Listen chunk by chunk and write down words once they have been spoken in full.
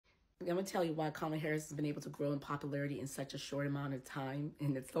I'm going to tell you why Kamala Harris has been able to grow in popularity in such a short amount of time.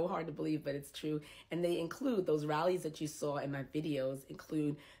 And it's so hard to believe, but it's true. And they include those rallies that you saw in my videos,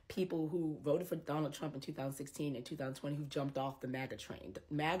 include people who voted for Donald Trump in 2016 and 2020 who jumped off the MAGA train. The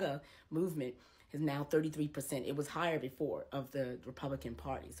MAGA movement is now 33%. It was higher before of the Republican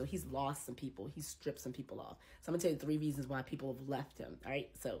Party. So he's lost some people. He's stripped some people off. So I'm going to tell you 3 reasons why people have left him. All right,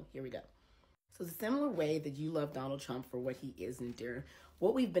 so here we go. So the similar way that you love Donald Trump for what he is and dare,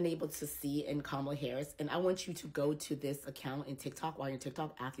 what we've been able to see in Kamala Harris, and I want you to go to this account in TikTok while you're in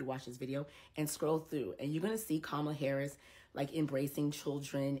TikTok after you watch this video and scroll through. And you're going to see Kamala Harris like embracing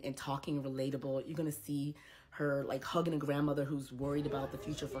children and talking relatable. You're going to see her like hugging a grandmother who's worried about the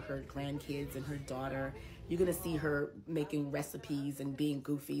future for her grandkids and her daughter. You're going to see her making recipes and being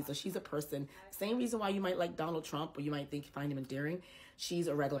goofy. So she's a person, same reason why you might like Donald Trump or you might find him endearing. She's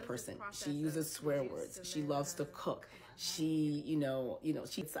a regular person. She uses swear words. She loves to cook. She,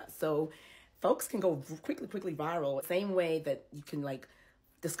 so folks can go quickly viral. Same way that you can like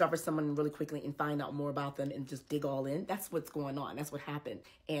discover someone really quickly and find out more about them and just dig all in. That's what's going on. That's what happened.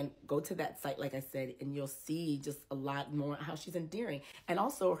 And go to that site, like I said, and you'll see just a lot more how she's endearing. And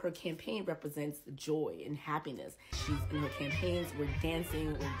also her campaign represents joy and happiness. She's in her campaigns, we're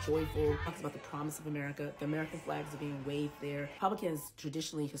dancing, we're joyful. Talks about the promise of America. The American flags are being waved there. Republicans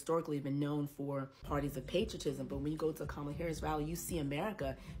traditionally, historically have been known for parties of patriotism. But when you go to a Kamala Harris rally, you see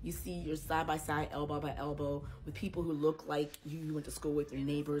America. You see you're side by side, elbow by elbow with people who look like you went to school with, your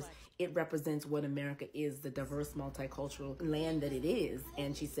neighbors. It represents what America is, the diverse, multicultural land that it is.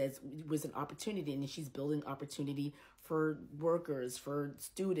 And she says it was an opportunity, and she's building opportunity for workers, for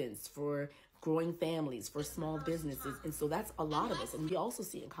students, for growing families, for small businesses. And so that's a lot of us. And we also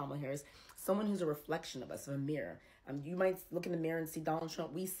see in Kamala Harris someone who's a reflection of us, a mirror. You might look in the mirror and see Donald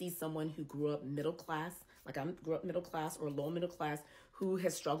Trump. We see someone who grew up middle class, like I grew up middle class or low middle class, who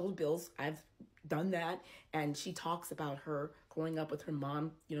has struggled with bills. I've done that. And she talks about her growing up with her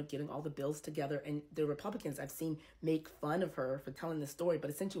mom, getting all the bills together. And the Republicans I've seen make fun of her for telling the story. But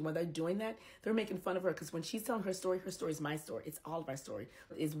essentially when they're doing that, they're making fun of her because when she's telling her story is my story. It's all of our story.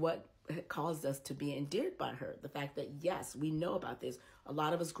 Is what caused us to be endeared by her. The fact that, yes, we know about this. A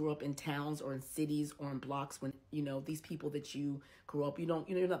lot of us grew up in towns or in cities or in blocks when, these people that you grew up, you're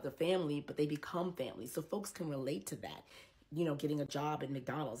not their family, but they become family. So folks can relate to that. Getting a job at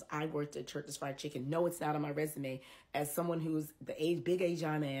McDonald's. I worked at Church's Fried Chicken. No, it's not on my resume. As someone who's big age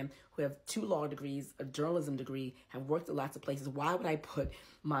I am, who have 2 law degrees, a journalism degree, have worked at lots of places, why would I put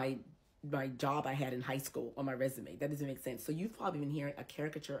my job I had in high school on my resume? That doesn't make sense. So you've probably been hearing a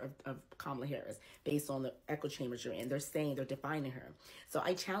caricature of Kamala Harris based on the echo chambers you're in. They're defining her. So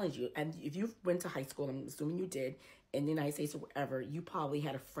I challenge you. And if you went to high school, I'm assuming you did, in the United States or wherever, you probably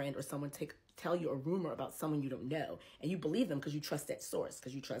had a friend or someone tell you a rumor about someone you don't know. And you believe them because you trust that source,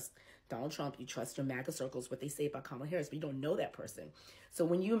 because you trust Donald Trump, you trust your MAGA circles, what they say about Kamala Harris, but you don't know that person. So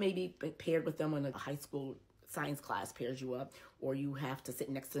when you may be paired with them in a high school science class pairs you up, or you have to sit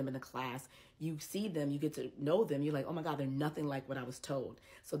next to them in a class, you see them, you get to know them, you're like, oh my God, they're nothing like what I was told.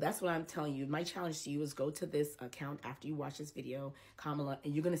 So that's what I'm telling you. My challenge to you is go to this account after you watch this video, Kamala,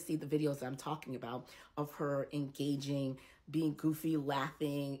 and you're going to see the videos that I'm talking about of her engaging, being goofy,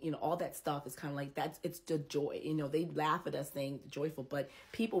 laughing, all that stuff is kind of like it's the joy. They laugh at us saying joyful, but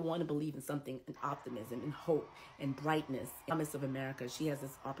people want to believe in something, in optimism and hope and brightness. Promise of America. She has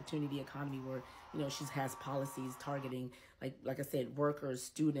this opportunity economy where, she has policies targeting, like I said, workers,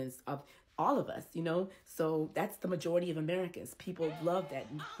 students, of all of us, So that's the majority of Americans. People love that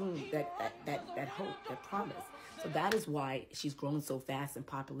hope, that promise. So that is why she's grown so fast in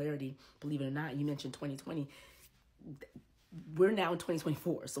popularity. Believe it or not, you mentioned 2020. We're now in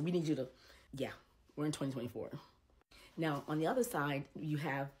 2024, so we need you to, we're in 2024. Now, on the other side, you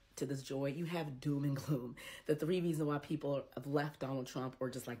have, to this joy, you have doom and gloom. The 3 reasons why people have left Donald Trump or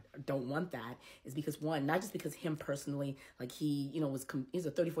just don't want that is because, one, not just because him personally, he's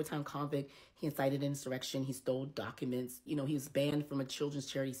a 34-time convict. He incited insurrection. He stole documents. He was banned from a children's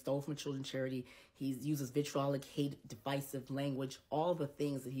charity, stole from a children's charity. He uses vitriolic, hate, divisive language. All the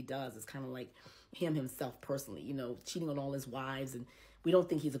things that he does is kind of like him himself personally, cheating on all his wives. And we don't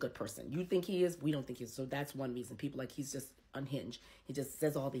think he's a good person. You think he is. We don't think he is. So that's one reason. People he's just unhinged. He just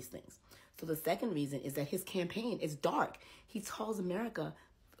says all these things. So the second reason is that his campaign is dark. He calls America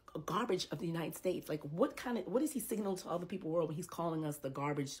garbage of the United States. What is he signaling to other people in the world when he's calling us the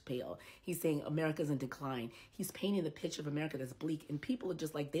garbage pail? He's saying America's in decline. He's painting the picture of America that's bleak. And people are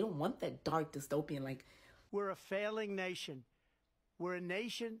just they don't want that dark dystopian, We're a failing nation. We're a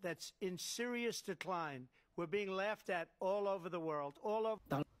nation that's in serious decline. We're being laughed at all over the world, all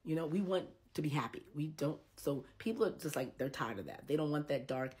over. You know, we want to be happy. We don't. So people are just like, they're tired of that. They don't want that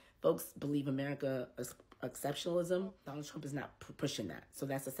dark. Folks believe America is exceptionalism. Donald Trump is not pushing that. So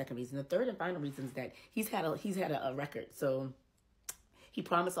that's the second reason. The third and final reason is that he's had a record. So he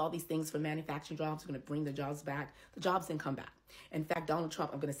promised all these things for manufacturing jobs. We're going to bring the jobs back. The jobs didn't come back. In fact, Donald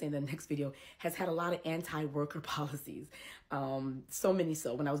Trump, I'm going to say in the next video, has had a lot of anti-worker policies. So many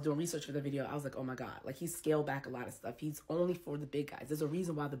so. When I was doing research for the video, I was like, oh my God. Like, he's scaled back a lot of stuff. He's only for the big guys. There's a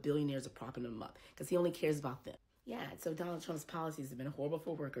reason why the billionaires are propping him up, because he only cares about them. Yeah, so Donald Trump's policies have been horrible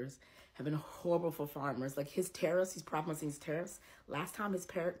for workers, have been horrible for farmers. Like his tariffs, he's promising his tariffs. Last time his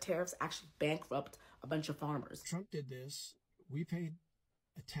tariffs actually bankrupt a bunch of farmers. Trump did this. We paid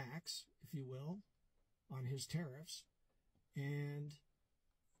a tax, if you will, on his tariffs, and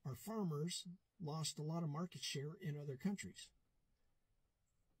our farmers lost a lot of market share in other countries.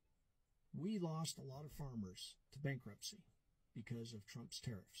 We lost a lot of farmers to bankruptcy because of Trump's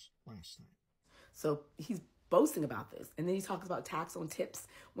tariffs last time. So he's boasting about this. And then he talks about tax on tips.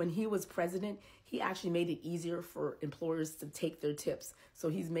 When he was president, he actually made it easier for employers to take their tips. So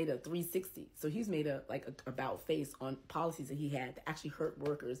he's made a 360. So he's made a about face on policies that he had that actually hurt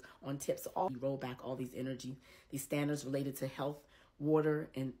workers on tips. So he rolled back all these these standards related to health, water,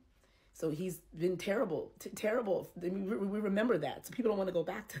 and so he's been terrible, terrible. We remember that. So people don't want to go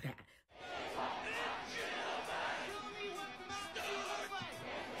back to that.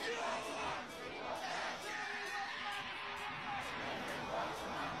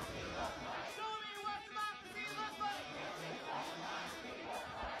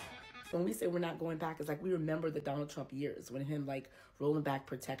 When we say we're not going back, it's like we remember the Donald Trump years when him like rolling back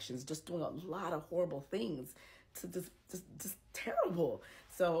protections, just doing a lot of horrible things, to just terrible.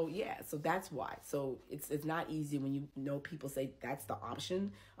 So yeah, so that's why. So it's not easy when you know people say that's the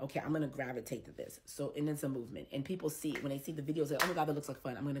option. Okay, I'm gonna gravitate to this. So and it's a movement, and people see it when they see the videos. Like, oh my God, that looks like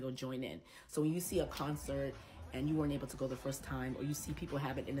fun. I'm gonna go join in. So when you see a concert and you weren't able to go the first time, or you see people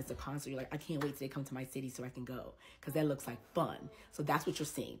have it and it's a concert, you're like, I can't wait till they come to my city so I can go, because that looks like fun. So that's what you're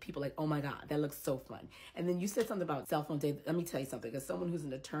seeing. People like, oh my God, that looks so fun. And then you said something about cell phone data. Let me tell you something. As someone who's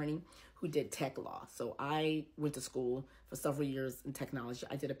an attorney who did tech law, so I went to school for several years in technology.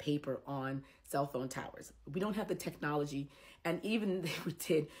 I did a paper on cell phone towers. We don't have the technology, and even if we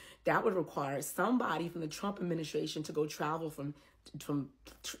did, that would require somebody from the Trump administration to go travel from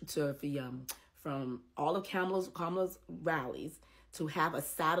all of Kamala's rallies to have a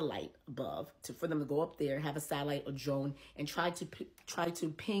satellite above, for them to go up there, have a satellite or drone, and try to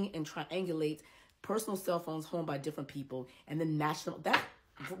ping and triangulate personal cell phones home by different people, and then match them.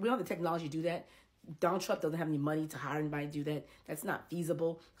 We don't have the technology to do that. Donald Trump doesn't have any money to hire anybody to do that. That's not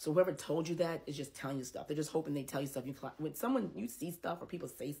feasible. So whoever told you that is just telling you stuff. They're just hoping they tell you stuff. When you see stuff or people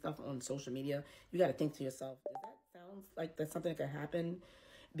say stuff on social media, you got to think to yourself, does that sound like that's something that could happen?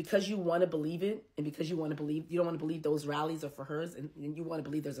 Because you want to believe it, and because you don't want to believe those rallies are for hers, and you want to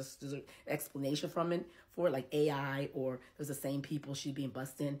believe there's an explanation from it for it, like AI, or there's the same people she's being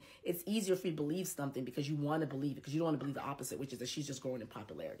busted in. It's easier for you to believe something because you want to believe it, because you don't want to believe the opposite, which is that she's just growing in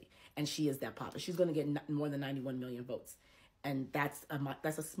popularity, and she is that popular. She's going to get more than 91 million votes, and that's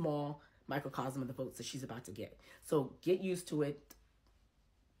a small microcosm of the votes that she's about to get. So get used to it.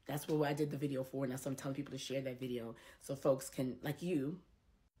 That's what I did the video for, and that's what I'm telling people to share that video so folks can, like you,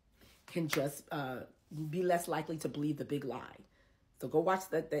 can just be less likely to believe the big lie. So go watch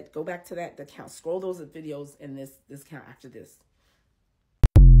that. Go back to that account. Scroll those videos in this count after this.